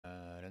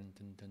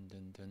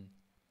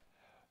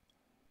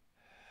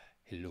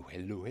Hello,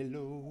 hello,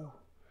 hello.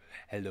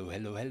 Hello,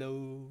 hello,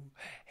 hello.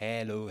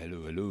 Hello,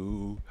 hello,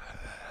 hello.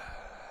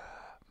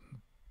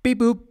 Beep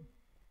boop.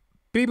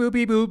 Beep boop,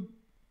 beep boop.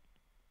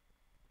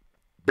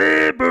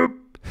 Beep boop.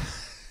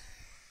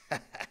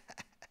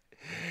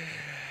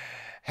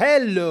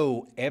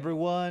 Hello,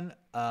 everyone.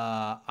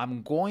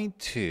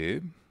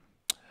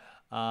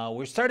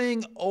 We're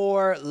starting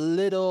our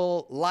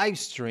little live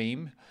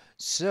stream.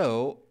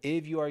 So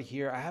if you are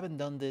here, I haven't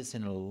done this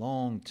in a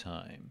long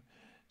time.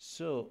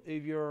 So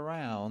if you're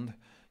around,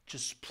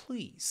 just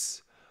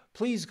please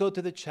go to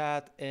the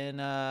chat and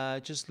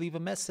just leave a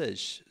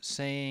message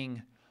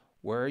saying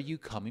where are you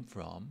coming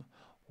from.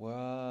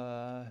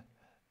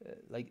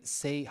 Like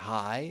say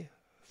hi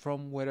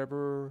from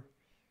whatever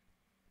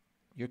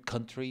your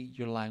country,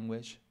 your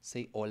language.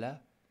 Say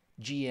hola,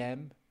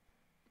 GM,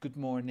 good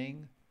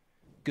morning,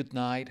 good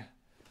night.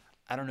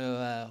 I don't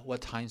know what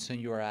time zone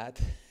you're at.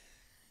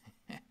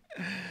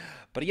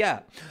 But yeah,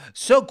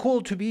 so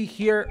cool to be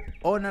here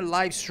on a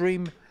live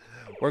stream.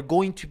 We're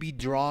going to be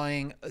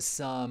drawing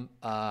some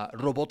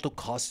Roboto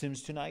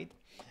costumes tonight.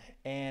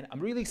 And I'm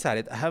really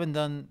excited. I haven't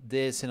done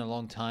this in a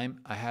long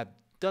time. I have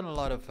done a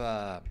lot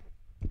of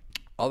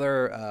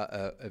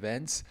other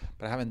events,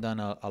 but I haven't done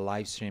a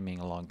live streaming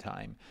in a long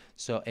time.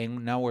 So,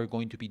 and now we're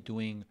going to be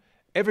doing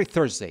every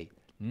Thursday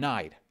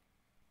night,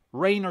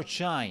 rain or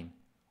shine.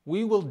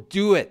 We will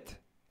do it.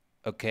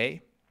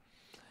 Okay.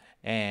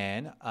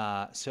 And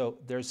so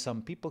there's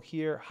some people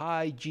here.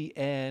 Hi,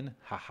 GN.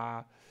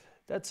 Haha.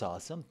 That's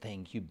awesome.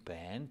 Thank you,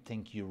 Ben.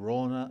 Thank you,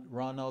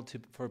 Ronald,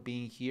 for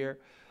being here.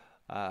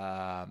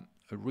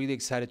 Really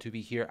excited to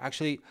be here.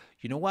 Actually,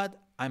 you know what?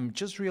 I'm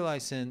just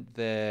realizing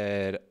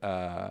that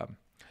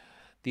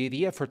the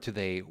idea for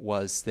today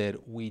was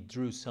that we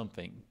drew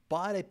something,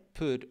 but I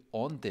put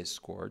on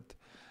Discord,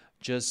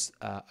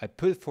 I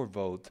put it for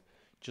vote,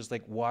 just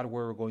like what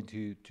we're going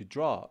to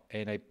draw,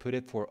 and I put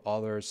it for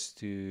others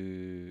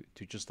to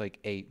just like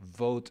a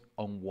vote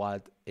on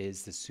what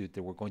is the suit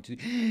that we're going to.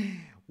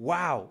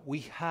 Wow,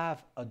 we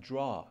have a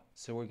draw,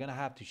 so we're gonna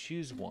have to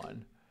choose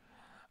one.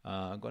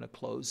 I'm gonna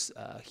close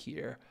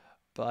here,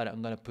 but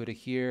I'm gonna put it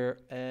here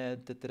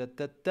and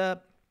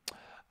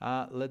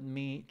let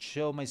me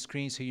show my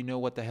screen so you know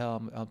what the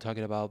hell I'm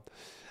talking about.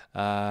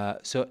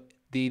 So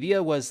the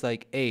idea was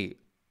like, hey,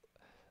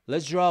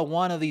 let's draw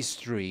one of these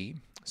three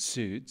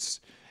suits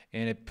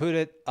and I put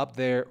it up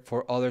there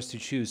for others to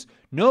choose.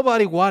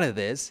 Nobody wanted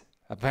this,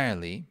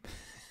 apparently.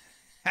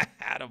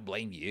 I don't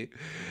blame you.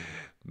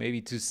 Maybe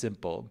too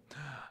simple.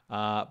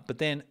 But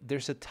then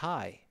there's a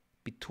tie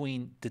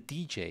between the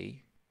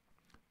DJ,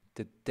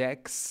 the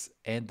Dex,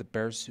 and the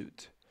bear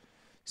suit.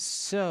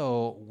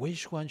 So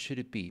which one should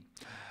it be?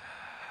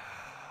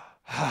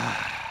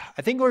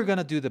 I think we're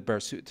gonna do the bear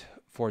suit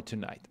for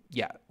tonight.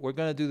 Yeah, we're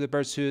gonna do the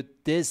bear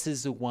suit. This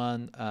is the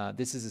one.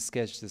 This is the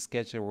sketch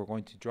that we're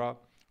going to draw.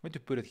 I'm going to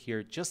put it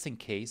here just in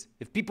case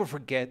if people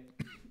forget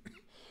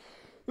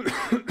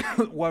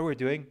what we're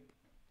doing.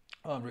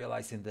 Oh, I'm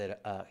realizing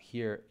that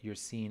here you're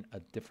seeing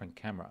a different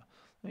camera.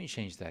 Let me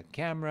change that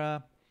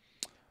camera.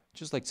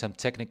 Just like some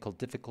technical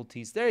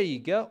difficulties. There you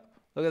go.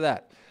 Look at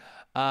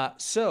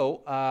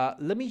that.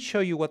 Let me show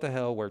you what the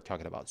hell we're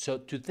talking about. So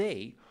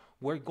today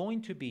we're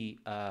going to be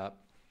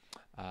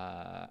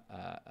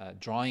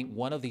drawing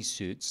one of these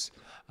suits,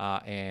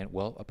 and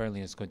well,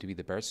 apparently it's going to be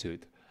the bear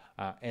suit.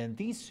 And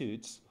these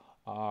suits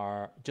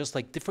are just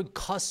like different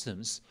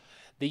customs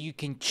that you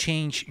can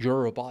change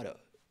your roboto.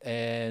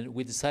 And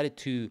we decided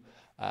to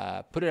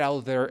put it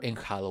out there in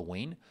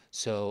Halloween.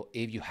 So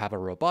if you have a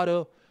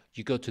roboto,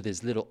 you go to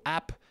this little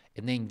app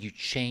and then you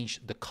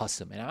change the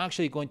custom. And I'm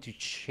actually going to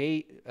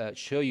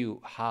show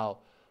you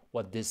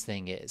what this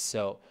thing is.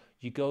 So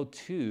you go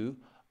to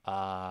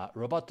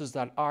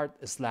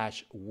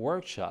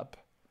robotos.art/workshop.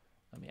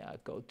 Let me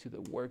go to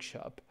the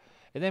workshop.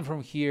 And then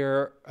from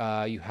here,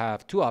 you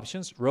have two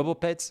options,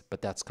 RoboPets, but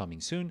that's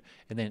coming soon,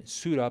 and then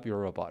suit up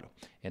your Roboto.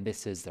 And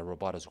this is the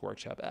Robotos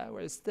workshop,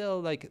 where it's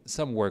still like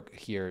some work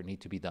here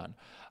need to be done.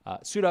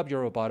 Suit up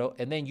your Roboto,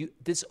 and then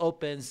this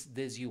opens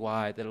this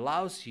UI that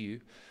allows you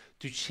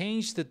to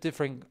change the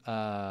different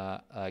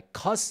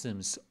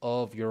customs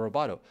of your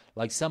Roboto.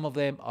 Like some of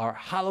them are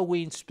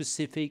Halloween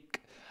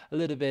specific, a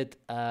little bit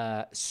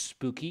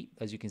spooky,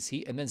 as you can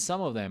see, and then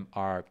some of them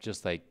are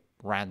just like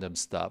random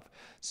stuff.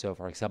 So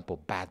for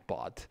example,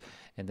 Batbot,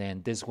 and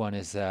then this one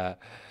is the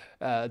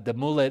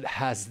mullet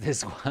has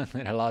this one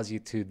that allows you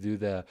to do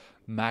the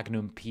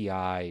Magnum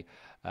PI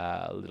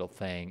little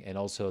thing, and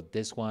also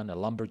this one, a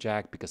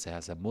lumberjack, because it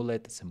has a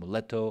mullet. It's a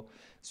muletto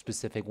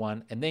specific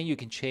one, and then you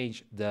can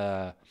change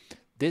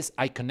this.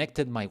 I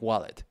connected my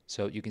wallet,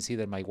 so you can see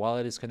that my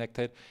wallet is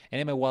connected,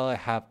 and in my wallet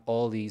I have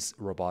all these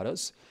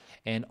robotos,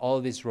 and all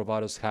these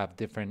robotos have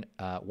different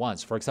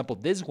ones. For example,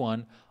 this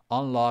one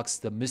unlocks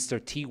the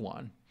Mr. T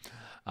one,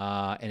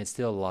 and it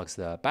still unlocks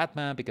the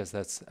Batman because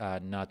that's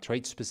not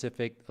trait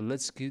specific.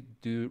 Let's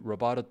do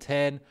Roboto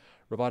 10.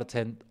 Roboto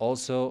 10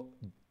 also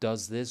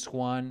does this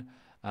one.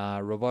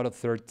 Roboto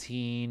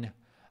 13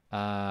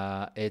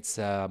 It's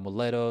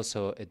Muleto,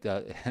 so it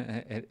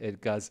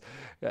it does.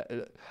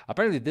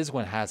 Apparently, this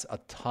one has a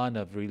ton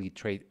of really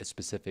trait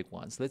specific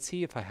ones. Let's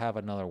see if I have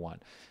another one.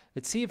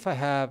 Let's see if I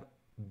have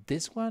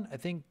this one. I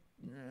think.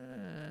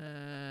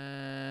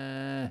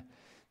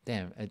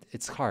 Damn,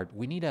 it's hard.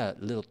 We need a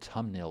little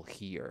thumbnail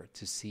here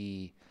to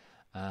see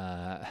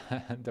the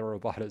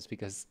Robotos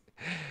because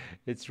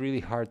it's really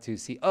hard to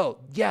see. Oh,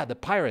 yeah, the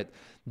pirate.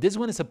 This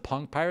one is a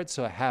punk pirate,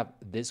 so I have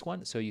this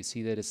one. So you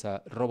see that it's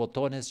a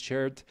Robotones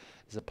shirt,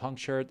 it's a punk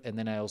shirt, and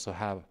then I also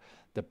have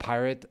the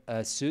pirate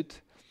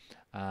suit.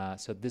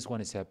 So this one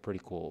is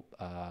pretty cool.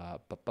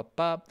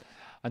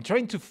 I'm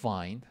trying to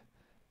find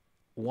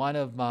one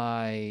of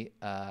my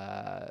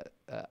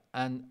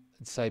and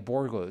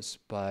cyborgos,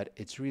 but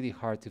it's really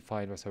hard to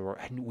find a cyborg.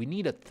 And we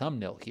need a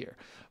thumbnail here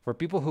for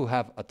people who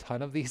have a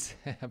ton of these.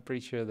 I'm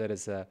pretty sure that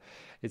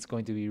it's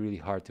going to be really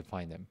hard to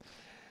find them.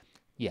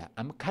 Yeah,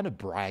 I'm kind of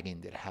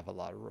bragging that I have a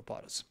lot of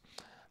Robotos.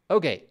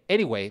 Okay,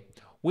 anyway,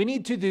 we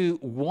need to do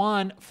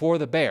one for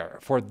the bear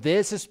for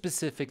this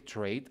specific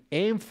trait,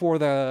 and for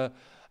the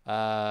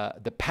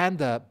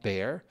panda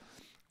bear,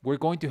 we're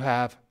going to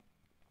have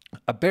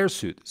a bear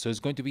suit, so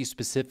it's going to be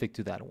specific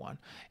to that one.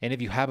 And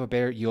if you have a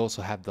bear, you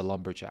also have the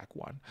lumberjack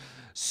one.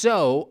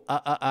 So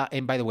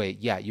and by the way,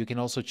 yeah, you can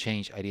also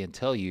change. I didn't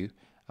tell you,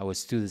 I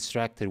was too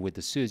distracted with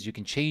the suits. You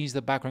can change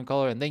the background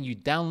color, and then you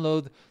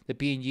download the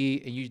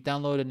PNG and you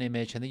download an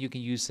image, and then you can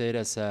use it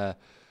as a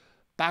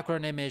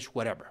background image,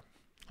 whatever.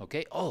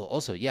 Okay. Oh,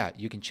 also, yeah,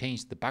 you can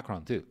change the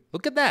background too.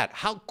 Look at that.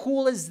 How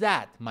cool is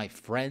that, my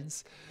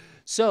friends?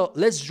 So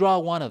let's draw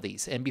one of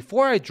these. And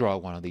before I draw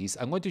one of these,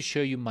 I'm going to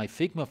show you my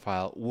Figma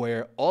file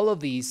where all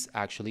of these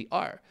actually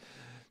are.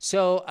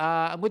 So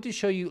I'm going to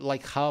show you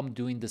like how I'm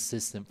doing the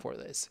system for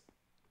this.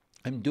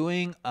 I'm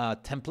doing a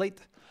template,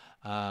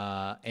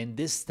 and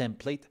this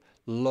template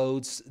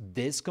loads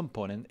this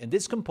component, and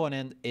this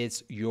component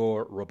is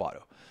your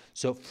Roboto.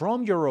 So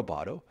from your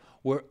Roboto,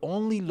 we're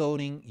only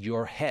loading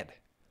your head,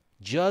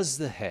 just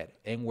the head,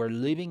 and we're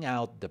leaving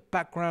out the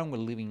background, we're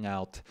leaving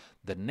out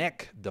the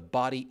neck, the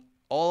body.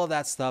 All of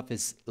that stuff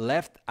is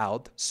left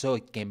out so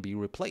it can be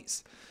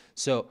replaced.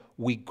 So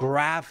we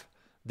grab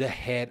the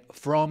head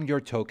from your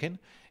token,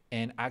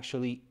 and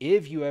actually,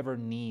 if you ever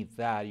need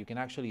that, you can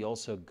actually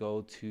also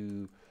go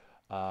to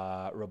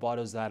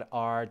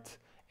robotos.art,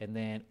 and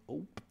then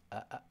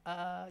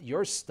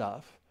your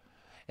stuff.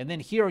 And then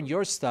here on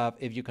your stuff,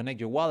 if you connect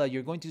your wallet,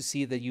 you're going to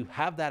see that you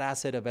have that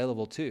asset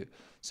available too.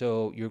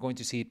 So you're going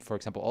to see, for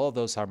example, all of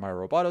those are my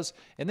Robotos.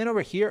 And then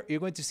over here, you're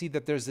going to see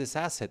that there's this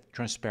asset,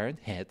 transparent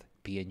head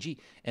PNG.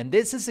 And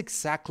this is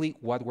exactly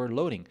what we're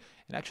loading.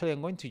 And actually,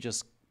 I'm going to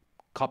just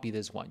copy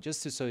this one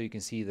just so you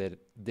can see that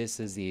this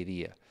is the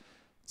idea.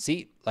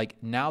 See, like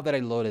now that I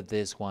loaded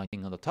this one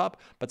on the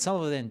top, but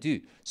some of them do.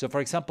 So for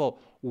example,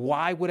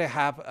 why would I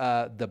have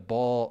the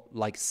ball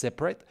like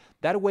separate?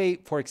 That way,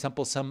 for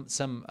example,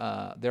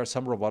 there are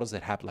some Robotos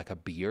that have like a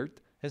beard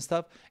and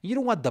stuff. And you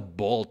don't want the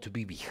ball to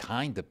be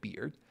behind the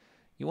beard.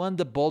 You want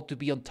the ball to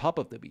be on top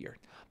of the beard.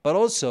 But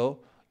also,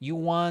 you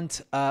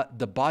want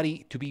the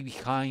body to be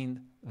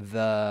behind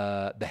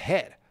the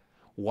head.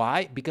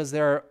 Why? Because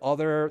there are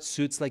other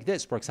suits like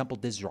this. For example,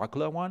 this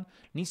Dracula one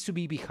needs to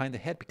be behind the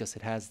head because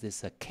it has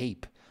this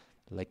cape,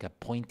 like a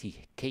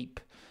pointy cape.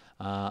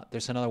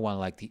 There's another one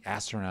like the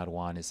astronaut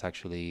one is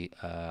actually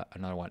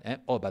another one. And,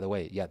 oh, by the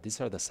way, yeah,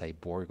 these are the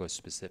Cyborgo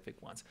specific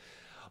ones.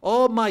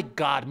 Oh my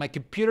God, my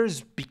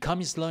computer's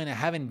becoming slow and I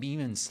haven't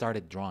even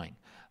started drawing.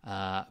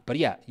 But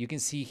yeah, you can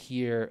see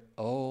here,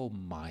 oh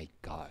my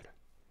God.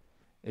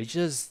 It's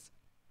just,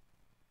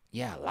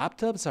 yeah,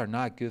 laptops are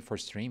not good for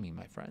streaming,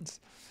 my friends.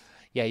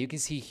 Yeah, you can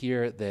see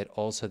here that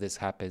also this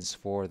happens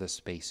for the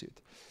spacesuit.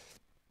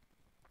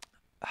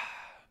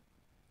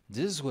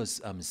 This was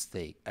a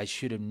mistake. I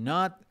should have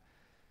not.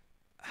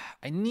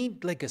 I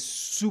need like a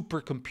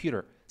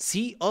supercomputer.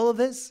 See all of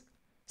this?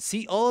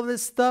 See all of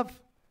this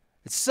stuff?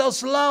 It's so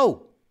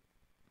slow.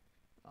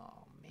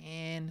 Oh,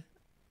 man.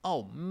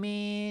 Oh,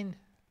 man. I'm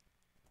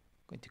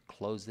going to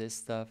close this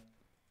stuff.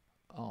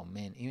 Oh,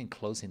 man, even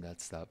closing that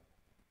stuff.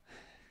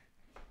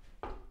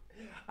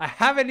 I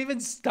haven't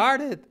even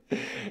started,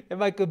 and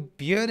my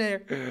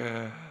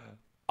computer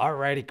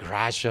already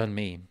crashed on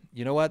me.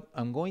 You know what?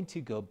 I'm going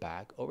to go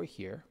back over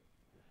here,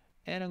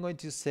 and I'm going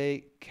to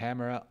say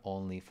camera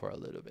only for a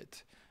little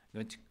bit.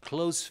 I'm going to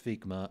close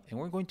Figma, and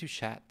we're going to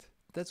chat.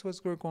 That's what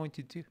we're going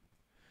to do,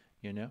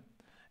 you know?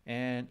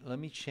 And let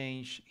me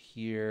change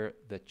here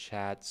the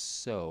chat.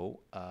 So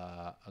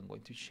I'm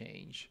going to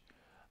change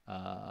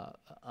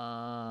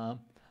the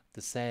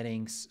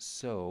settings.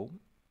 So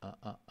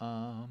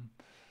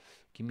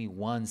give me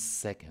 1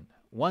 second.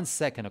 1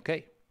 second,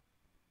 okay?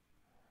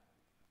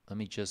 Let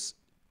me just,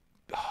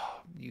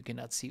 oh, you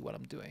cannot see what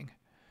I'm doing,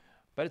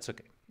 but it's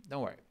okay.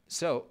 Don't worry.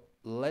 So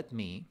let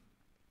me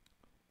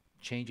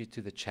change it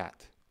to the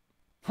chat.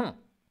 Can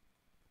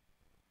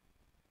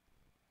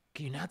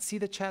you not see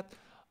the chat?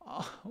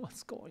 Oh,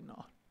 what's going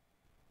on?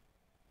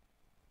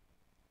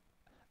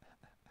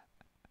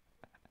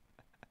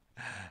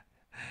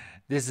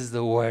 This is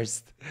the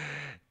worst.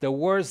 The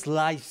worst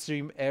live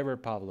stream ever,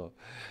 Pablo.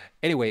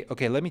 Anyway,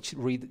 okay, let me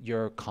read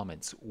your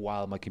comments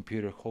while my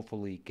computer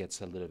hopefully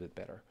gets a little bit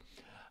better.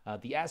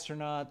 The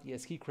astronaut,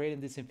 yes, he created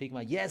this in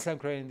Figma. Yes, I'm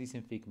creating this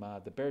in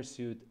Figma. The bear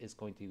suit is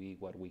going to be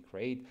what we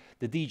create.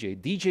 The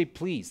DJ,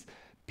 please.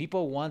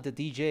 People want the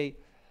DJ.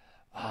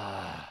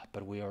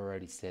 But we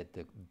already said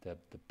the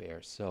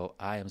bear. So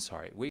I am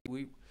sorry.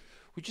 We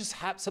just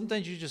have,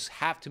 sometimes you just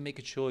have to make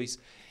a choice,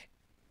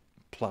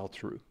 plow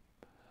through.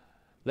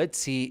 Let's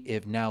see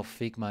if now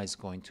Figma is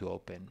going to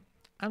open.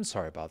 I'm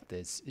sorry about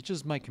this. It's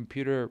just my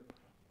computer.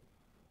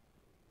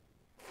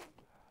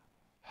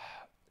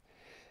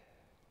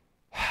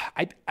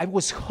 I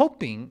was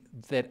hoping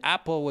that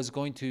Apple was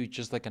going to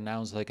just like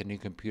announce like a new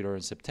computer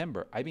in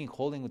September. I've been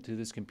holding to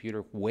this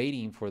computer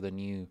waiting for the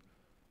new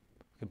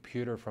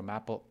computer from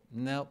Apple.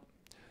 No,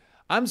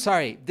 I'm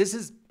sorry.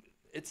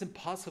 It's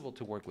impossible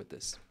to work with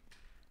this.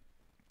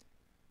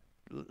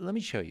 Let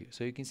me show you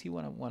so you can see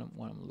what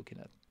I'm looking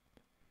at.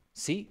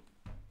 See?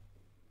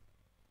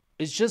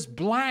 It's just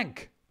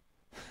blank.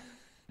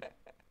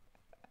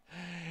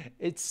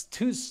 It's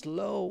too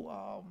slow.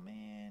 Oh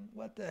man,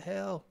 what the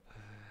hell?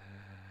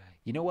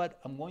 You know what?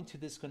 I'm going to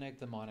disconnect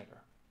the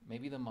monitor.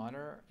 Maybe the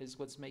monitor is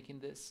what's making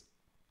this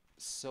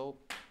so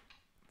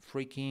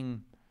freaking...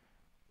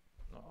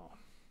 Oh.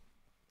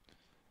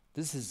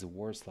 This is the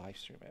worst live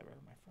stream ever,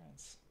 my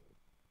friends.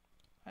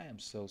 I am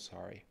so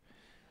sorry.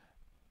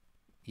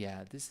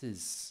 Yeah, this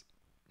is...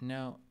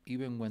 No,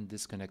 even when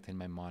disconnecting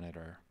my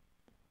monitor,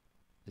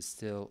 it's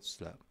still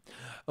slow.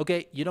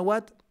 Okay, you know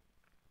what?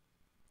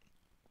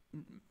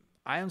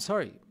 I am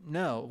sorry.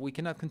 No, we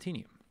cannot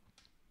continue.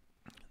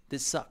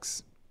 This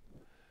sucks.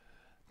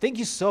 Thank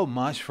you so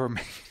much for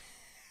making...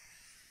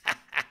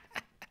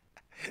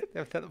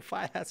 The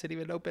file hasn't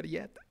even opened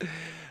yet.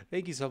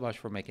 Thank you so much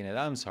for making it.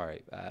 I'm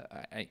sorry.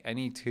 I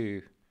need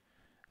to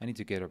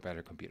get a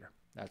better computer.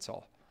 That's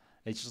all.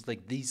 It's just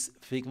like these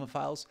Figma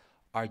files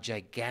are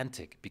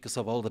gigantic because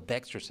of all the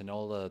vectors and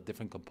all the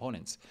different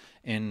components.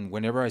 And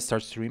whenever I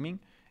start streaming,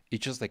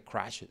 it just like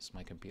crashes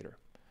my computer.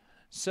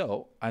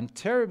 So I'm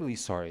terribly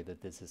sorry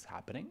that this is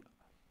happening,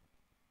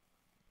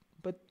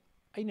 but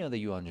I know that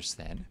you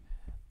understand.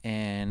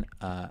 And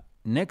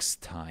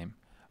next time,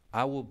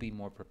 I will be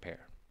more prepared.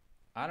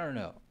 I don't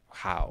know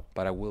how,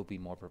 but I will be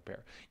more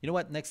prepared. You know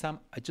what? Next time,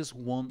 I just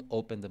won't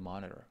open the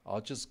monitor.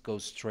 I'll just go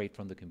straight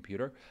from the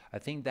computer. I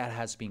think that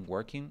has been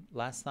working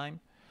last time.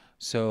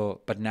 So,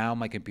 but now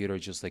my computer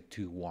is just like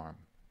too warm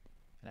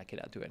and I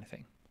cannot do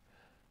anything.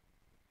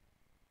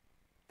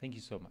 Thank you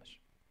so much.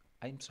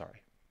 I'm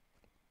sorry.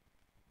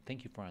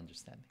 Thank you for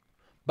understanding.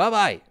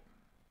 Bye-bye.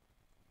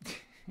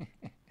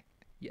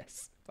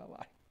 Yes,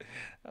 bye-bye.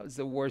 That was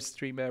the worst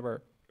stream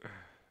ever.